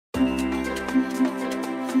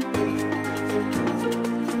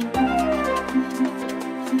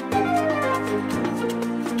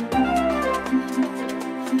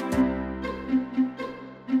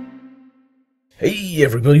Hey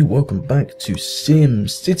everybody, welcome back to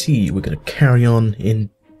SimCity. We're going to carry on in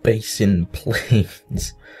Basin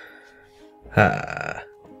Plains.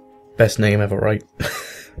 Best name ever, right?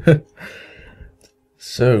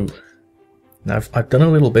 So, now I've done a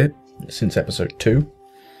little bit since episode 2.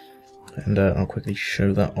 And I'll quickly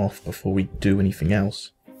show that off before we do anything else.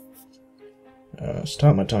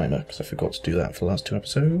 Start my timer, because I forgot to do that for the last 2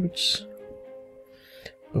 episodes.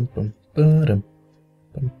 Bum, bum, ba-dum,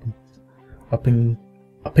 bum, bum.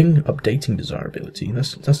 Updating desirability.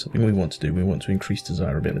 That's something we want to do. We want to increase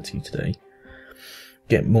desirability today.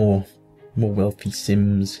 Get more wealthy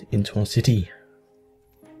Sims into our city.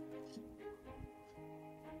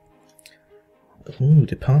 Ooh,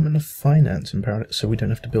 Department of Finance in Paradise. So we don't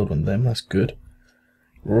have to build one of them. That's good.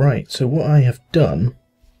 Right. So what I have done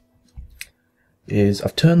is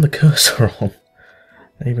I've turned the cursor on.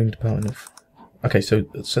 Neighbouring Department of. Okay. So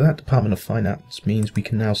that Department of Finance means we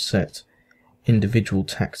can now set individual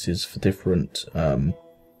taxes for different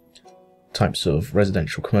types of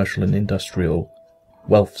residential, commercial and industrial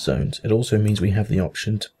wealth zones. It also means we have the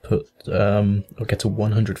option to put or get a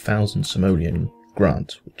 100,000 simoleon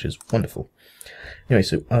grant, which is wonderful. Anyway,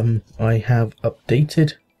 so I have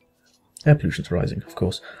updated air pollution's rising, of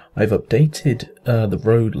course. I've updated the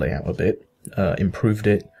road layout a bit, improved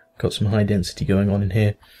it, got some high density going on in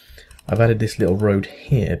here. I've added this little road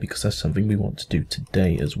here because that's something we want to do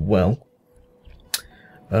today as well.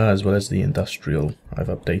 As well as the industrial. I've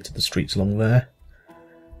updated the streets along there.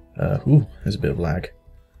 Ooh, there's a bit of lag.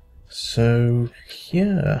 So,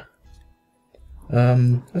 yeah.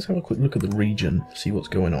 Let's have a quick look at the region, see what's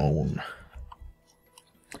going on.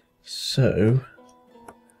 So,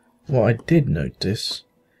 what I did notice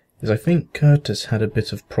is I think Curtis had a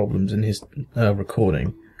bit of problems in his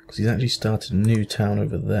recording, because he's actually started a new town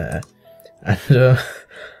over there. And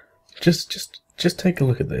just take a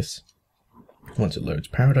look at this. Once it loads,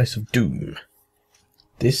 Paradise of Doom.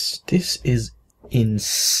 This is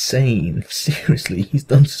insane. Seriously, he's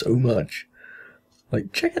done so much.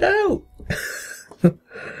 Like, check it out.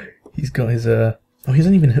 He's got his oh, he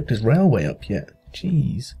hasn't even hooked his railway up yet.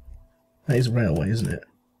 Jeez, that is railway, isn't it?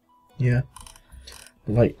 Yeah.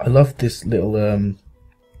 But, like, I love this little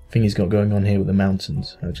thing he's got going on here with the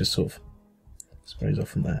mountains. I just sort of sprays off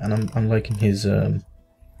from there, and I'm liking his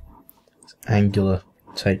angular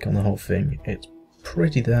take on the whole thing. It's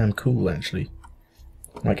pretty damn cool, actually.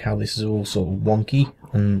 Like how this is all sort of wonky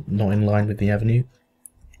and not in line with the avenue.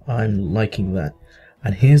 I'm liking that.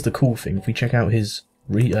 And here's the cool thing: if we check out his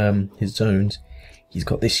zones, he's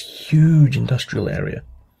got this huge industrial area,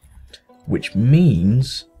 which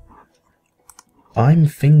means I'm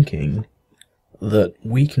thinking that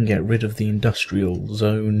we can get rid of the industrial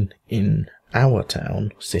zone in our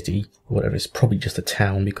town, city, whatever. It's probably just a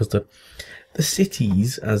town, because the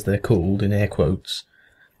cities, as they're called, in air quotes,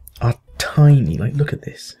 are tiny. Like, look at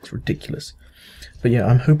this. It's ridiculous. But yeah,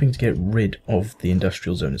 I'm hoping to get rid of the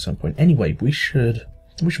industrial zone at some point. Anyway, we should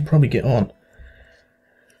probably get on.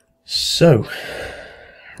 So,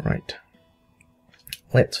 right.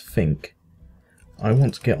 Let's think. I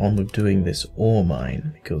want to get on with doing this ore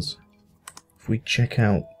mine, because if we check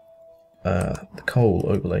out the coal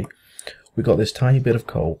overlay, we've got this tiny bit of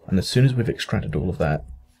coal, and as soon as we've extracted all of that,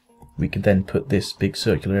 we can then put this big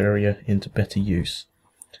circular area into better use.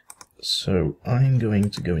 So I'm going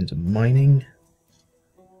to go into mining.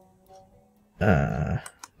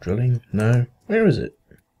 Drilling? No. Where is it?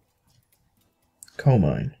 Coal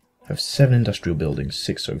mine. I have 7 industrial buildings,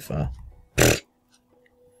 6 so far.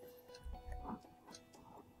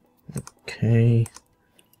 Okay.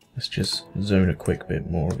 Let's just zone a quick bit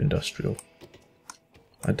more of industrial.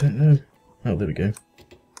 I don't know. Oh, there we go.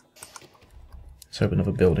 Let's hope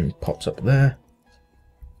another building pops up there.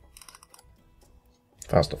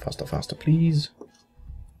 Faster, faster, faster, please.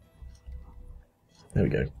 There we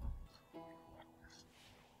go.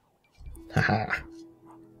 Haha.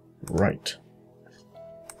 Right.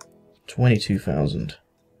 22,000.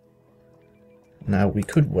 Now, we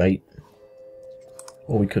could wait,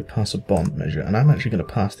 or we could pass a bond measure, and I'm actually going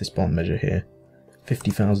to pass this bond measure here.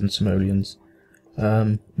 50,000 simoleons.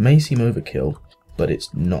 May seem overkill, but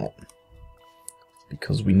it's not,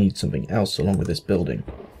 because we need something else along with this building.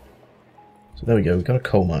 So there we go, we've got a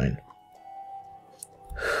coal mine.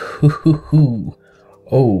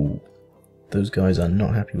 Oh, those guys are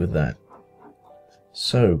not happy with that.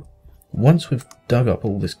 So, once we've dug up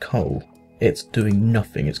all this coal, it's doing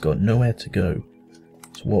nothing, it's got nowhere to go.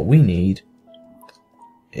 So what we need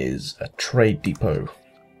is a trade depot.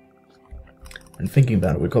 And thinking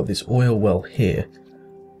about it, we've got this oil well here,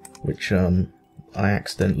 which I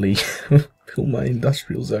accidentally built my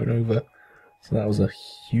industrial zone over. So that was a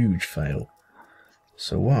huge fail.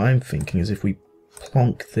 So what I'm thinking is if we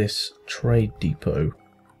plonk this trade depot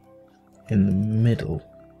in the middle,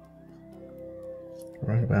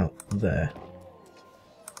 right about there,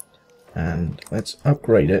 and let's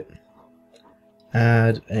upgrade it,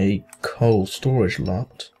 add a coal storage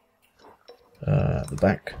lot at the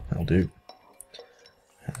back, that'll do,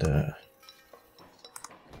 and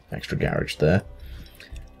extra garage there.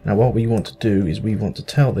 Now what we want to do is we want to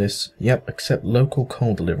tell this, yep, accept local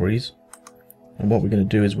coal deliveries, and what we're going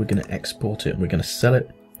to do is we're going to export it and we're going to sell it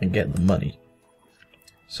and get the money.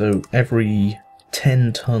 So every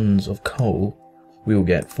 10 tons of coal we will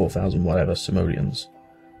get 4,000 whatever simoleons.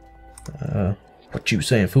 What you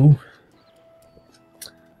saying, fool?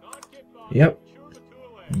 Yep.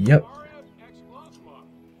 Yep.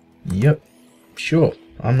 Yep. Sure.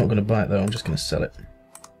 I'm not going to buy it though, I'm just going to sell it.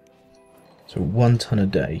 So 1 ton a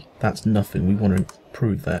day. That's nothing. We want to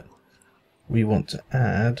improve that. We want to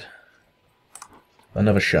add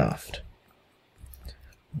another shaft.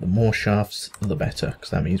 The more shafts, the better,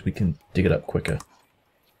 because that means we can dig it up quicker.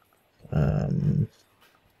 Okay,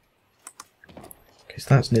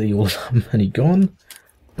 so that's nearly all of our money gone,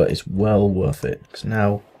 but it's well worth it, because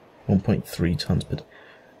now 1.3 tons per day.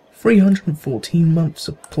 314 month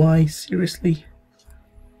supply, seriously?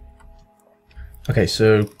 Okay,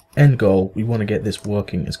 so end goal, we want to get this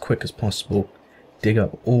working as quick as possible, dig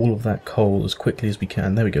up all of that coal as quickly as we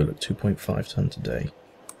can. There we go, look, 2.5 tons a day.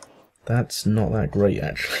 That's not that great,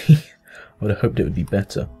 actually. I would have hoped it would be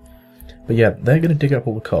better. But yeah, they're going to dig up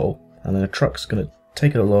all the coal, and then a truck's going to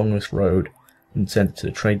take it along this road and send it to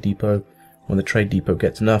the trade depot. When the trade depot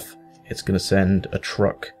gets enough, it's going to send a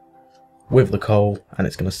truck with the coal, and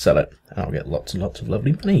it's going to sell it. And I'll get lots and lots of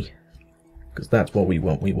lovely money. Because that's what we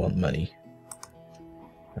want. We want money.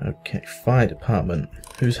 Okay, fire department.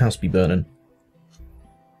 Whose house be burning?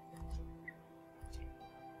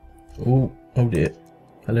 Oh, oh dear.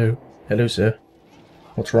 Hello. Hello, sir.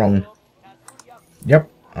 What's wrong? Yep,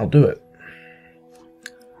 I'll do it.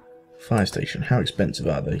 Fire station. How expensive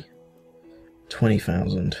are they?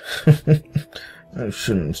 20,000. I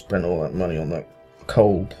shouldn't have spent all that money on that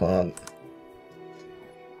coal plant.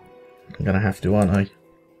 I'm gonna have to, aren't I?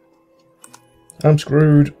 I'm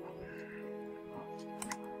screwed.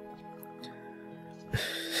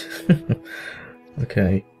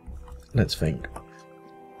 Okay, let's think.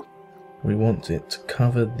 We want it to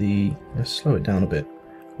cover the... Let's slow it down a bit.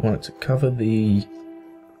 We want it to cover the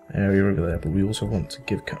area over there, but we also want to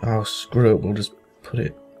give... Oh, screw it, we'll just put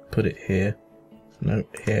it here. No,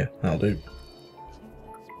 here, that'll do.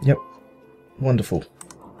 Yep, wonderful.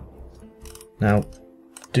 Now,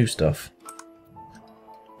 do stuff.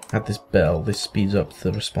 Add this bell, this speeds up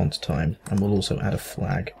the response time, and we'll also add a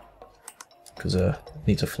flag. Because it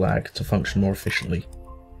needs a flag to function more efficiently.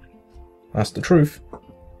 That's the truth.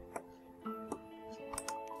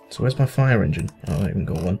 So where's my fire engine? Oh, I haven't even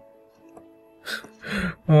got one.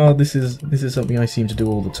 Oh, this is something I seem to do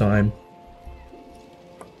all the time.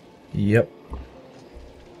 Yep.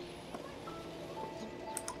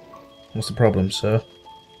 What's the problem, sir?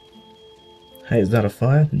 Hey, is that a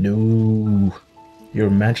fire? No. You're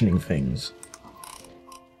imagining things.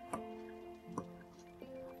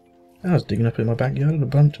 I was digging up in my backyard and a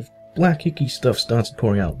bunch of black icky stuff started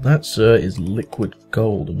pouring out. That, sir, is liquid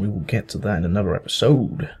gold, and we will get to that in another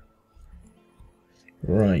episode.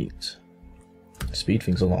 Right. Speed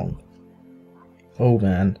things along. Oh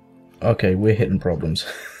man. Okay, we're hitting problems.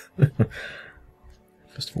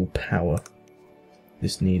 First of all, power.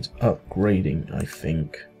 This needs upgrading, I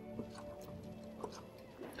think.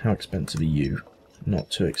 How expensive are you? Not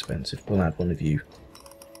too expensive. We'll add one of you.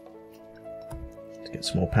 To get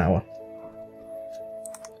some more power.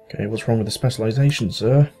 Okay, what's wrong with the specialization,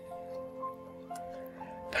 sir?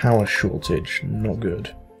 Power shortage. Not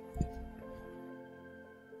good.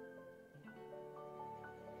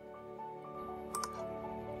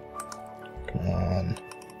 Come on.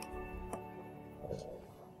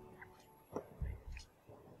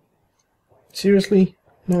 Seriously?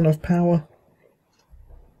 Not enough power?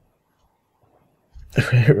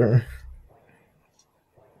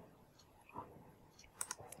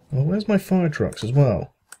 Well, where's my fire trucks as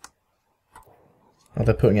well? Oh,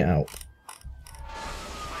 they're putting it out.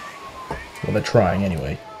 Well, they're trying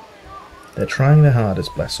anyway. They're trying their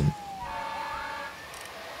hardest, bless them.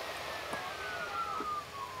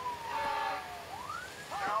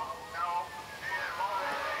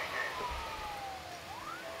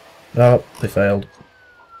 Oh, they failed.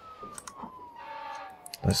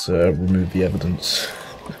 Let's remove the evidence.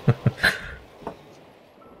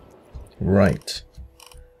 Right.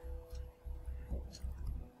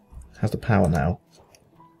 How's the power now?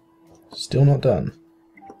 Still not done.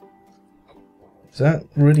 Is that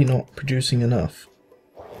really not producing enough?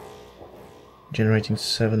 Generating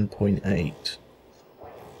 7.8.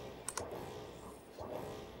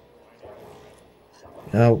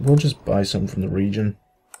 We'll just buy some from the region.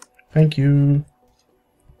 Thank you.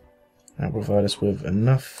 That'll provide us with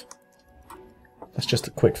enough. That's just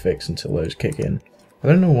a quick fix until those kick in. I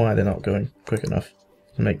don't know why they're not going quick enough.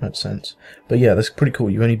 Doesn't make much sense. But yeah, that's pretty cool.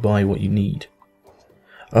 You only buy what you need.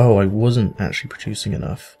 Oh, I wasn't actually producing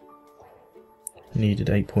enough. Needed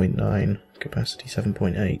 8.9. Capacity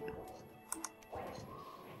 7.8.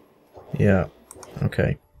 Yeah.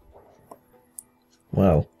 Okay.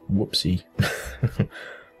 Well, whoopsie.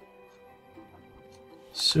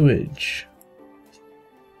 Sewage.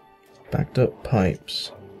 Backed up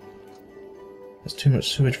pipes. There's too much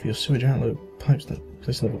sewage for your sewage outlet. Pipes that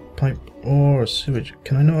place level pipe or sewage.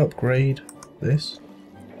 Can I not upgrade this?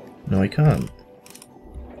 No, I can't.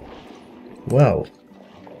 Well,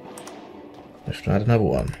 I should add another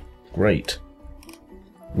one. Great.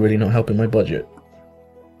 Really not helping my budget.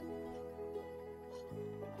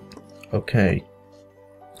 Okay.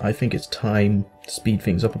 I think it's time to speed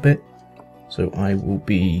things up a bit. So I will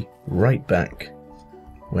be right back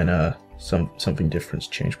when something different's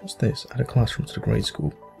changed. What's this? Add a classroom to the grade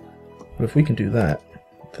school. But if we can do that,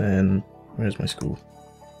 then where's my school?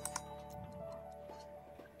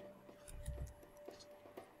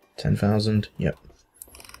 10,000. Yep.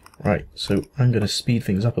 Right. So I'm going to speed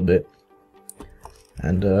things up a bit,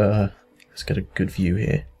 and let's get a good view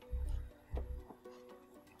here.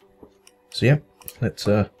 So yep. Let's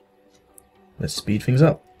speed things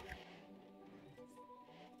up.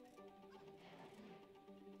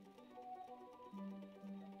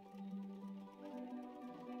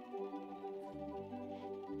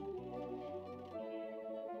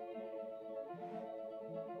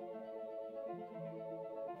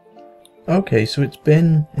 Okay, so it's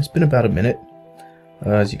been about a minute.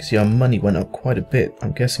 As you can see, our money went up quite a bit.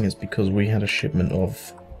 I'm guessing it's because we had a shipment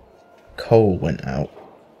of coal went out,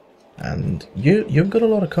 and you've got a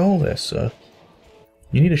lot of coal there, sir.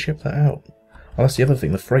 You need to ship that out. Oh, that's the other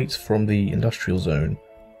thing. The freight from the industrial zone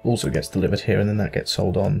also gets delivered here, and then that gets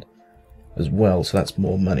sold on as well. So that's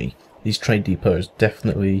more money. These trade depots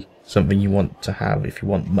definitely something you want to have if you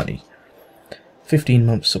want money. 15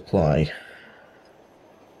 months supply.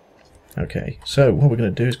 Okay, so what we're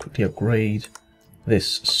going to do is quickly upgrade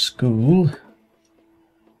this school.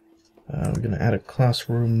 We're going to add a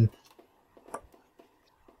classroom.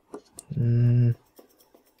 We'll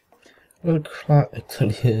add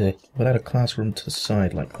a classroom to the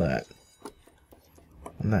side like that,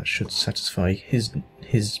 and that should satisfy his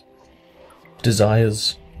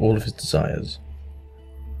desires, all of his desires.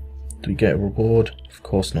 Do we get a reward? Of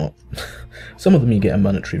course not. Some of them you get a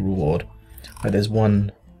monetary reward. Like there's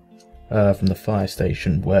one from the fire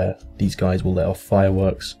station where these guys will let off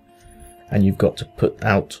fireworks, and you've got to put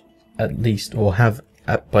out at least, or have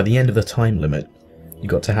by the end of the time limit,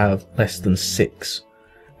 you've got to have less than 6,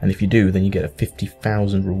 and if you do, then you get a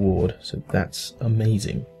 50,000 reward. So that's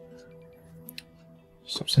amazing.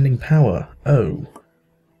 Stop sending power. Oh,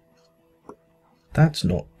 that's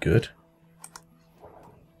not good.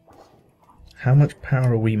 How much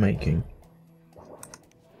power are we making?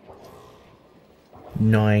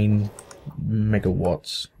 9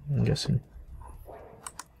 megawatts, I'm guessing.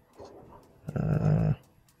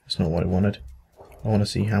 That's not what I wanted. I want to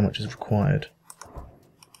see how much is required.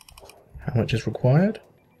 How much is required?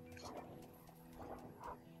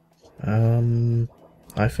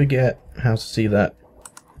 I forget how to see that.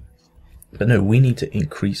 But no, we need to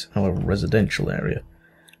increase our residential area.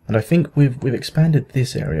 And I think we've expanded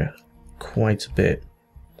this area quite a bit.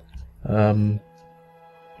 Oh,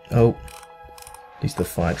 at least the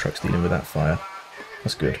fire truck's dealing with that fire.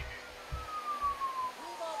 That's good.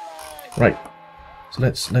 Right. So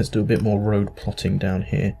let's do a bit more road plotting down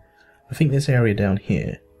here. I think this area down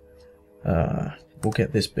here, we'll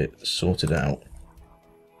get this bit sorted out.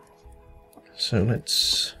 So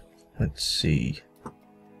let's see.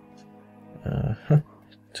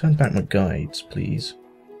 Turn back my guides, please.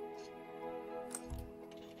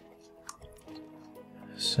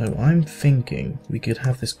 So I'm thinking we could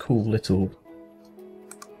have this cool little...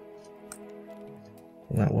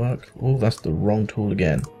 Will that work? Oh, that's the wrong tool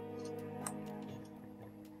again.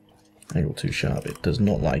 Angle too sharp. It does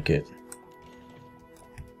not like it.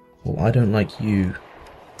 Well, I don't like you.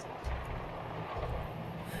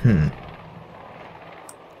 Well,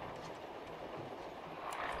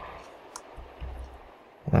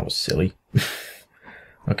 that was silly.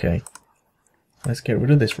 Okay. Let's get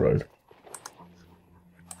rid of this road.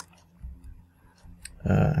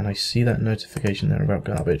 And I see that notification there about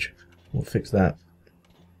garbage. We'll fix that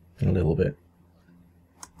in a little bit.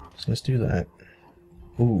 So let's do that.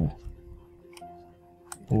 Ooh.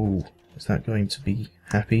 Ooh. Is that going to be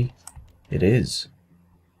happy? It is.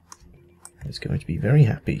 It's going to be very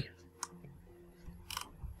happy.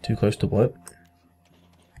 Too close to what?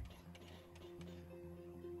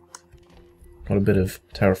 Got a bit of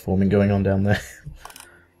terraforming going on down there.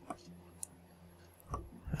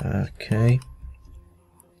 Okay.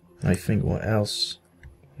 I think what else?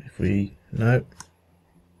 If we... no.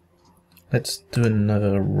 Let's do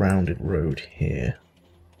another rounded road here.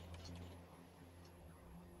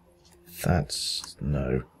 That's...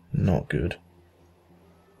 no. Not good.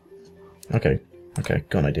 Okay. Okay,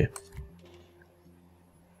 got an idea.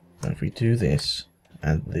 Now if we do this,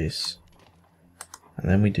 and this, and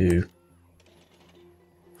then we do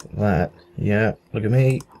that. Yeah, look at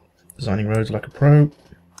me. Designing roads like a pro.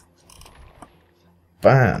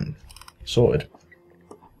 Bam! Sorted.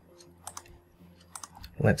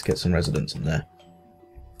 Let's get some residents in there.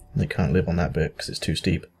 They can't live on that bit because it's too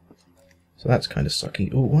steep. So that's kind of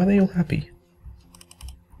sucky. Oh, why are they all happy?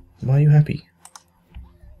 Why are you happy?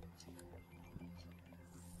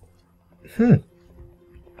 Well,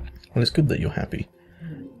 it's good that you're happy.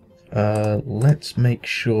 Let's make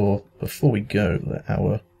sure, before we go, that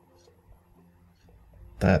our...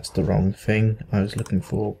 that's the wrong thing. I was looking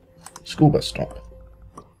for school bus stop.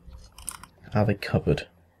 Are they covered?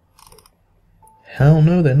 Hell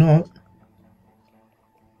no, they're not.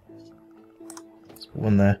 Let's put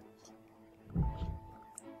one there.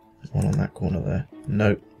 One on that corner there.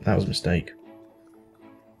 Nope, that was a mistake.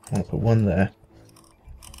 I want to put one there.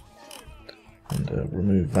 And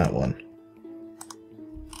remove that one.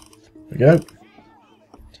 There we go.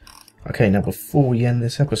 Okay, now before we end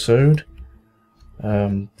this episode,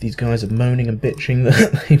 these guys are moaning and bitching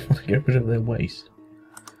that they want to get rid of their waste.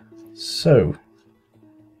 So,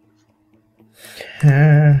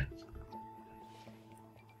 where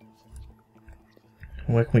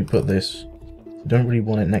can we put this? We don't really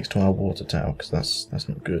want it next to our water tower because that's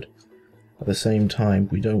not good. At the same time,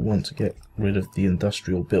 we don't want to get rid of the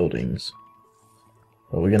industrial buildings.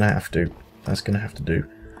 But we're gonna have to. That's gonna have to do.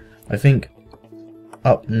 I think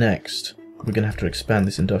up next we're gonna have to expand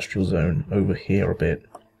this industrial zone over here a bit.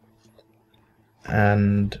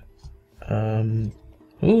 And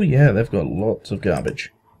oh yeah, they've got lots of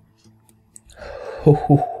garbage. Ho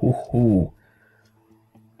ho ho ho.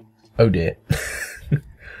 Oh dear.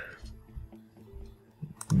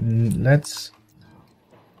 Let's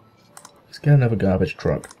get another garbage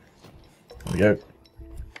truck. There we go.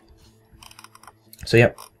 So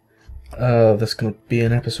yeah, that's going to be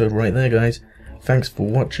an episode right there, guys. Thanks for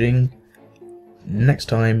watching. Next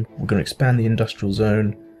time, we're going to expand the industrial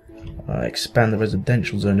zone, expand the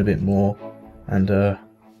residential zone a bit more, and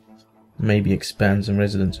maybe expand some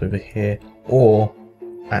residents over here. Or,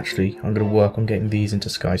 actually, I'm going to work on getting these into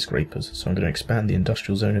skyscrapers. So I'm going to expand the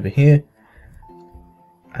industrial zone over here,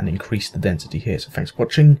 and increase the density here. So thanks for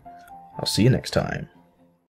watching. I'll see you next time.